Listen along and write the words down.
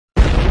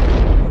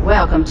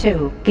Welcome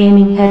to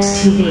Gaming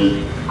Headz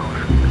TV.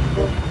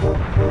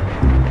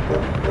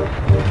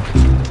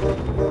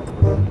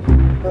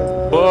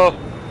 Whoa.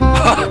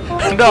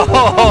 No!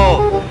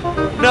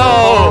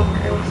 No!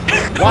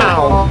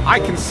 Wow, I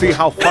can see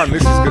how fun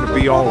this is going to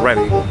be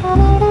already.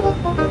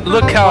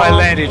 Look how I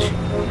landed.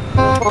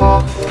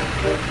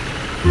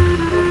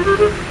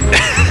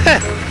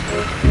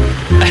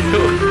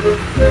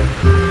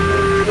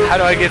 How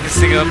do I get this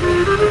thing up?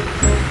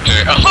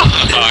 Okay.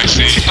 Oh, I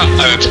see.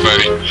 That's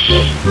funny.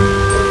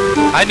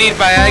 I need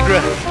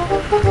Viagra.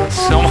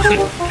 Someone.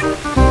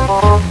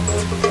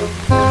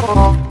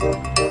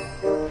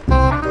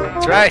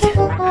 That's right.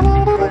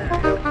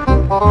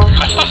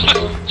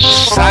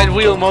 Side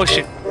wheel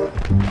motion.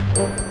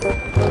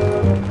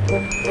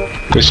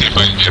 Let's see if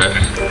I can get it.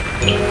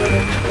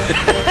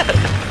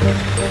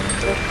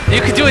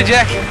 You can do it,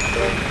 Jack.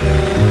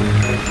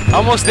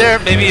 Almost there,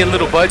 maybe a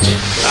little budge.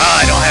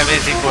 Ah, I don't have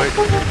anything for it.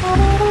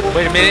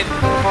 Wait a minute.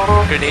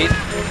 Grenade.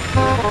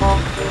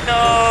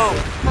 No!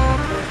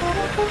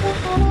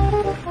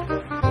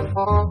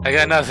 I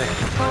got nothing.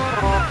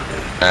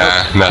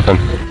 Nothing.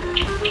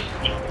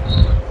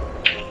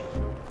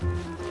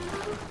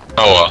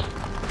 Oh well.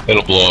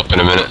 It'll blow up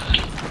in a minute.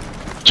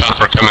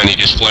 Chopper coming, he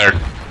just flared.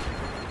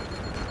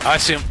 I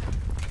assume.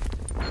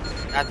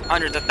 That's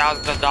hundreds of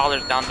thousands of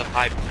dollars down the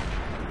pipe.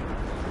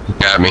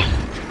 Got me.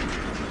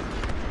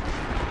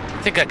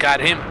 I think I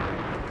got him.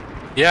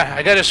 Yeah,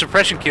 I got a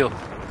suppression kill.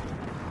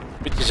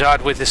 Which is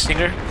odd with the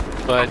stinger,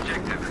 but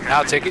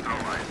I'll take it.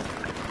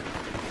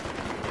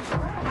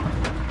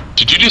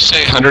 Did you just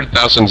say hundreds of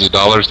thousands of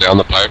dollars down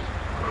the pipe?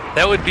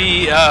 That would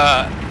be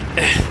that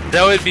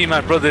would be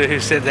my brother who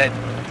said that.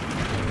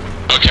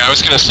 Okay, I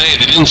was gonna say it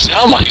didn't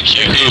sound like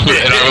you,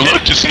 and I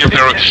looked to see if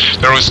there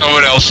was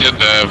someone else in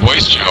the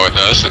voice chat with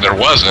us, and there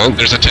wasn't.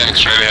 There's a tank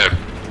straight ahead.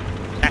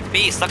 That's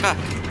me, sucker.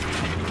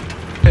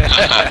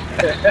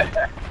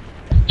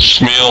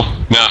 Schmeal.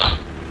 No.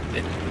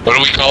 What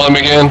do we call him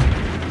again?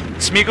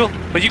 Smeagol?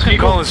 But you can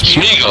call him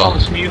Smeagol.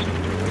 Smeagol.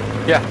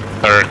 Yeah.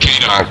 Or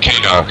K-Donk.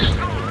 K-Donk.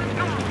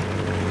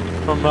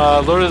 From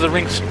Lord of the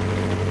Rings.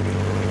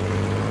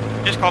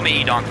 Just call me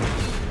E-Donk.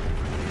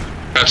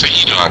 That's a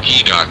E-Donk.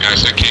 E-Donk. I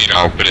said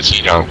K-Donk, but it's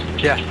E-Donk.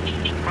 Yeah.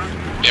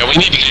 Yeah, we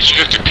need to get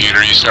you a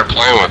computer. You start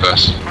playing with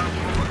us.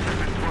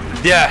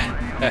 Yeah.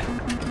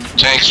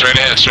 Tank straight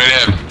ahead. Straight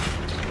ahead.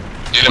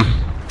 Get him.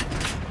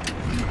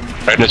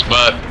 Right in his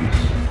butt.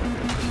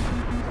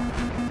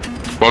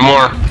 One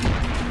more.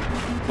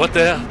 What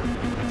the hell?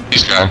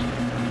 He's gone.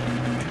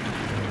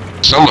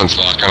 Someone's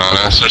locking on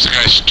us. There's a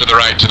guy to the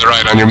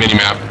right on your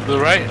mini-map. To the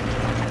right?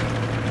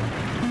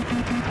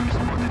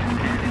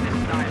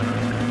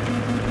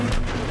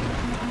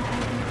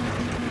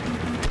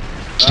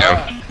 He's down.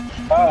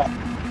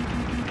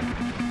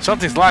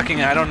 Something's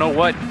locking, I don't know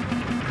what.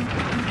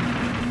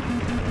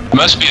 It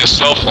must be a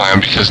self-flam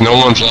because no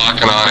one's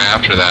locking on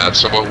after that,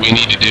 so what we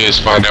need to do is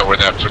find out where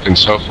that frickin'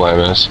 self-flam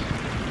is.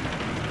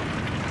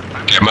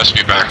 Okay, it must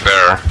be back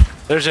there.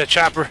 There's a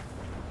chopper.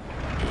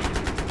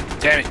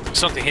 Damn it,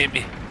 something hit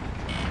me.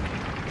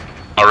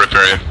 I'll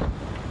repair you.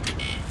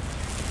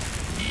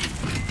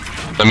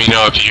 Let me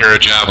know if you hear a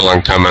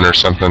javelin coming or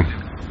something.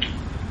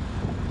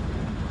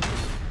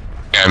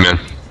 Yeah, I'm in.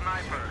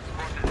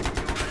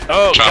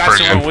 Oh, Chopper got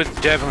someone again.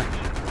 with javelin.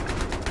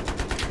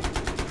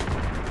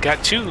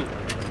 Got two.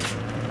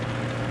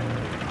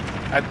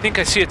 I think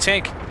I see a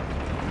tank.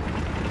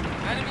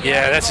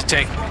 Yeah, that's a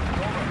tank.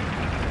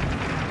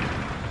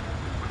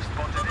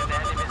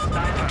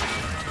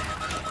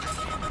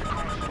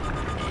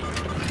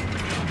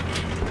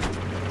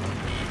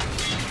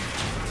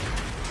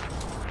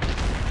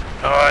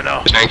 Oh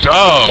no. Tank.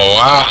 Oh,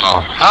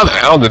 wow. How the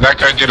hell did that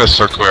guy get us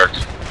so quick?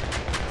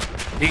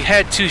 He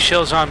had two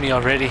shells on me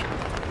already.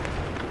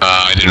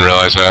 I didn't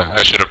realize that.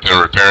 I should have been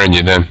repairing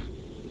you then.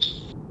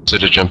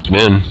 Instead of jumping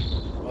in.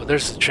 Oh,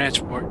 there's the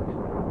transport.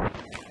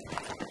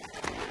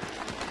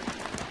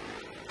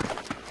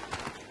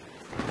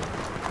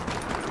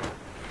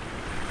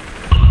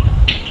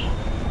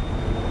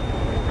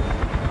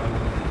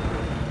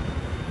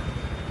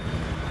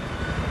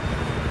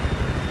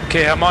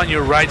 Okay, I'm on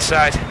your right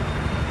side.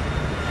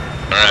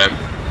 Alright.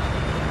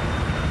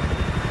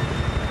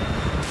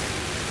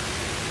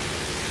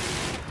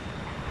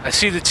 I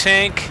see the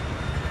tank.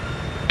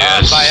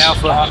 Yes. By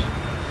Alpha.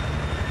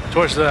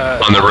 Towards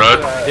the... On the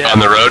road? Yeah. On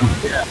the road?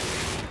 Yeah.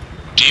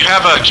 Do you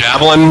have a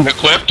javelin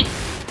equipped?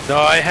 No,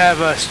 I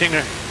have a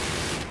stinger.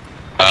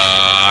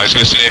 I was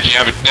gonna say, if you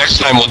have it, next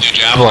time we'll do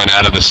javelin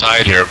out of the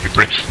side here. It'd be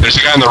pretty. There's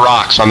a guy on the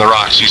rocks,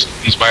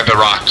 He's by the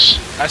rocks.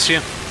 I see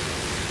him.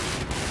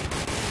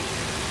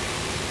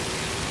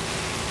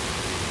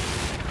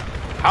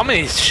 How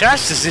many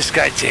shots does this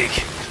guy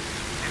take?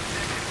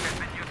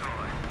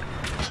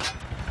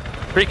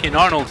 Freaking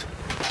Arnold.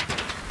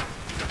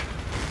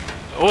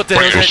 What the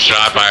hell is that?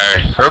 Shot by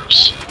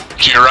Herps.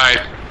 To your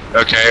right.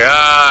 Okay,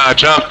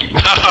 jump.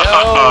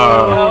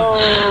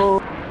 No.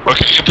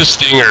 Okay, get the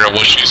stinger and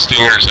we'll shoot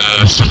stingers out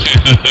of the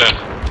side.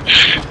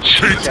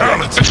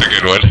 That's a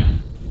good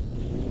one.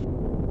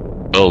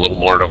 Oh, a little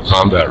Mortal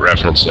Kombat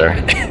reference there.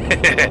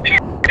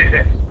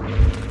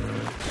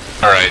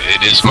 Alright,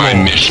 it is my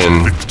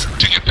mission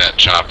to get that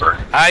chopper.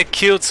 I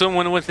killed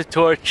someone with the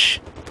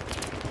torch.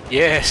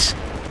 Yes,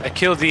 I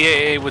killed the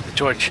AA with the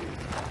torch.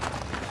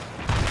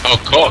 Oh,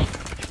 cool.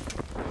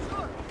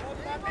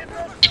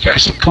 You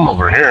guys can come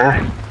over here.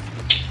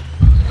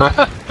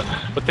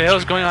 What the hell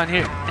is going on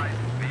here?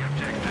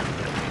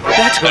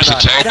 That's going There's a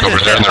on. tank over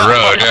there in the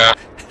road, yeah.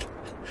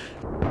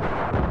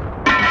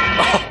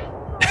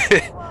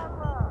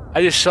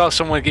 I just saw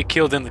someone get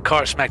killed in the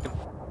car, smacked him.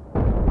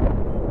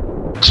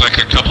 Looks like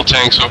a couple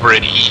tanks over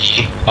at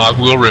E. I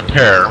will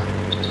repair.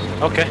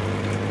 Okay.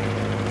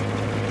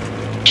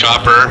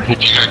 Chopper, if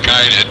you got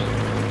guided.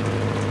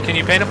 Can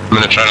you paint him? I'm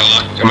gonna try to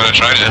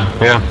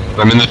yeah.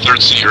 I'm in the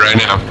third seat right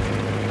now.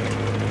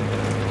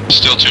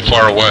 Still too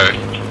far away.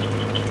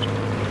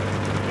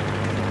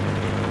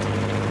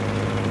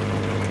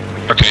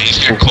 Okay, he's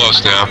getting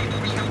close now.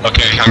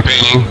 Okay, I'm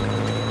painting.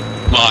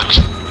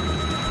 Locked.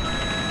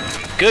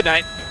 Good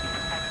night.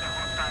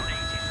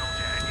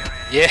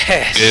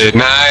 Yes. Good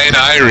night,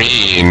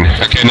 Irene.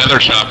 Okay, another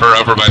chopper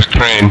over by the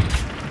crane.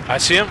 I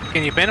see him.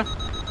 Can you paint him?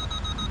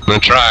 I'm gonna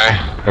try.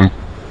 I'm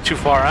Too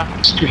far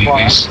out.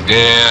 he's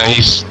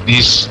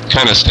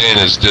kind of staying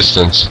his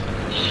distance.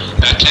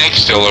 That tank's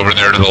still over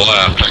there to the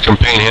left. I can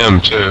paint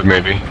him too,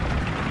 maybe.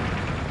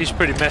 He's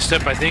pretty messed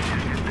up, I think.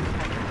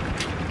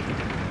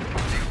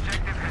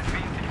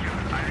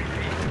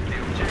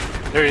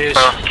 There he is.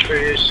 There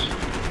he is.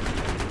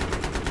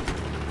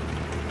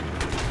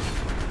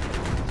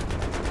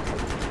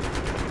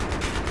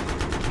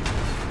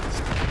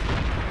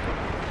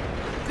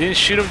 Didn't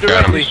shoot him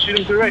directly.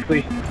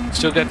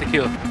 Still got the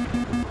kill.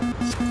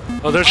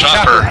 Oh, there's a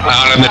Chopper chopper.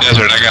 out in the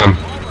desert. I got him.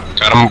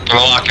 Got him.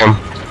 Gonna lock him.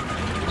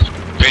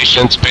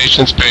 Patience,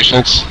 patience,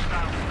 patience.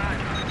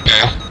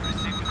 Okay.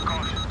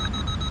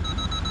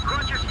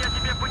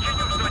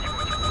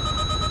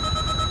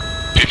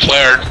 He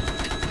flared.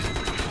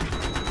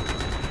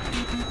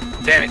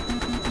 Damn it.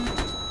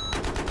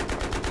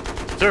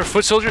 Is there a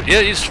foot soldier?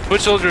 Yeah, he's a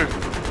foot soldier.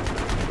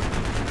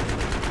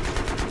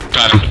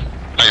 Got him.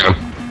 I got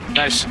him.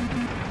 Nice.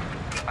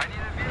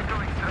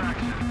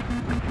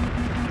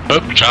 Oh,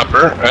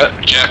 chopper.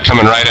 Jet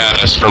coming right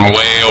at us from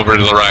way over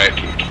to the right.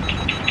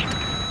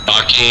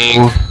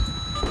 Locking.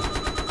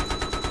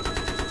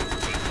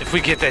 If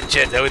we get that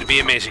jet, that would be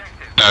amazing.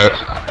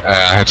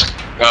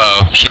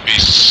 Should be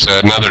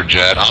another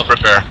jet. I'll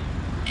prepare.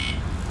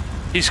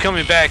 He's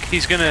coming back.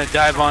 He's gonna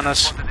dive on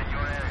us.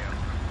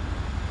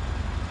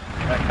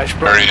 I should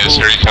There he probably is.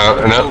 move. Here he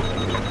comes. No.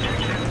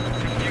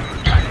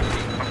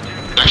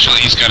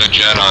 Actually, he's got a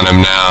jet on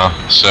him now,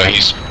 so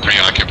he's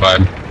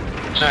preoccupied.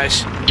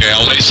 Nice. Okay,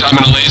 I'm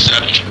gonna lace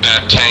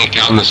that tank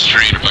out in the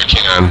street if I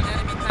can.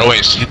 Oh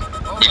wait, see,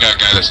 we got a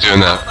guy that's doing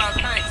that.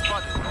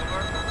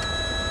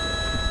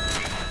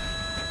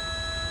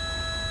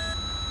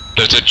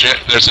 There's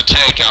a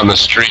tank out in the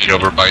street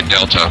over by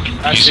Delta.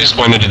 He's just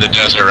going into the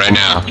desert right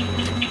now.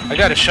 I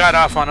got a shot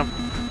off on him.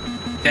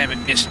 Damn it,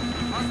 missed.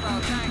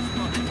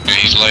 Yeah,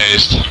 he's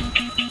laced.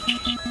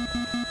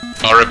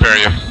 I'll repair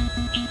you.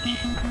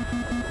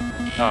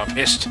 Oh,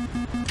 missed.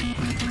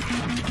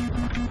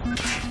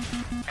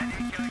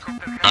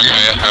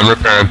 Okay, I'm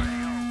repairing.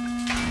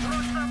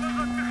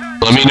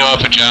 Let me know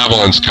if a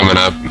javelin's coming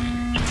up.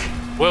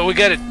 Well, we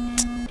got a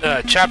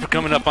chopper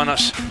coming up on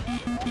us.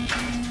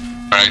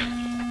 Alright.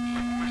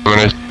 I'm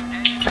gonna...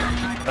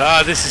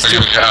 This is too...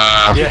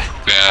 yeah,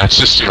 it's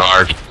just too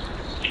hard.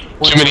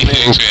 Too many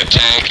things. We had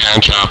tank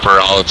and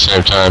chopper all at the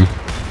same time.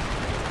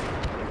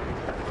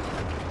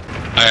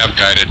 I have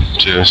guided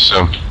too,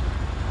 so...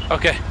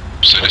 Okay.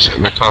 So just hit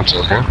my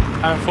console here.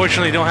 I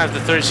unfortunately don't have the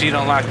third seat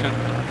unlocked.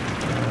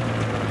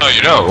 Oh,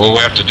 you don't? Well, we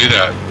have to do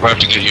that. We have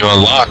to get you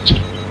unlocked.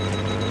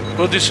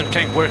 We'll do some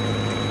tank work.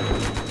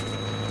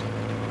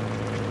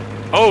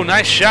 Oh,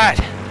 nice shot.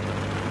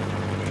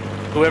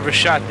 Whoever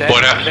shot that.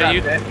 What Is that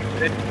you?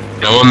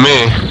 No one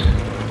me.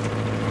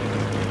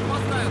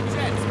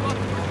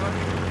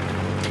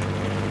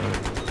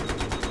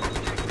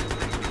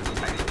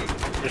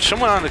 There's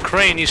someone on the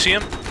crane. You see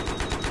him?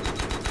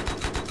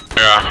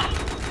 Yeah.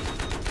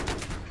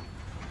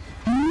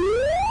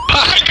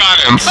 I got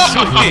him!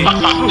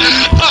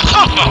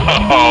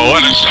 Oh,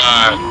 what a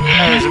shot!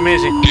 That was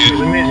amazing.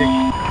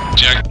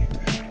 Jack.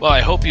 Well,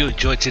 I hope you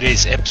enjoyed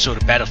today's episode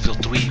of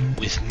Battlefield 3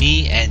 with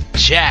me and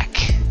Jack.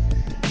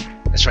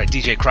 That's right,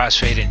 DJ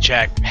Crossfade and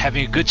Jack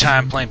having a good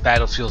time playing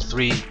Battlefield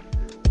 3.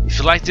 If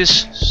you like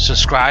this,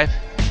 subscribe,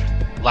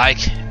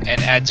 like,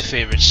 and add to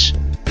favorites.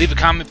 Leave a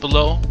comment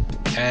below,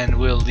 and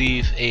we'll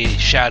leave a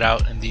shout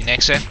out in the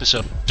next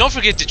episode. Don't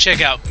forget to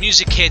check out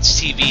Music Headz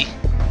TV,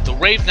 the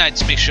Rave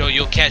Nights mix show.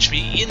 You'll catch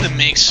me in the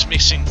mix,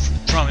 mixing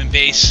drum and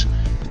bass,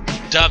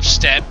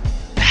 dubstep,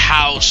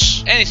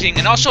 house, anything.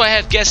 And also I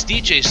have guest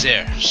DJs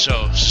there.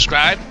 So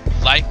subscribe,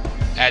 like,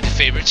 add to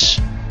favorites.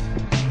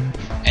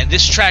 And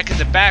this track in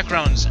the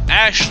background is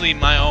actually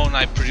my own.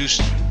 I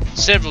produced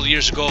several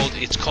years ago.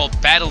 It's called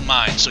Battle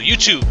Mind. So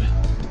YouTube,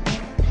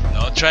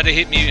 don't try to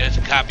hit me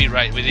with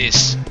copyright with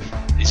this.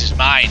 This is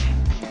mine.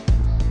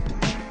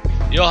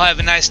 You all have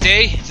a nice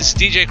day. This is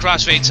DJ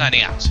Crossfade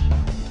signing out.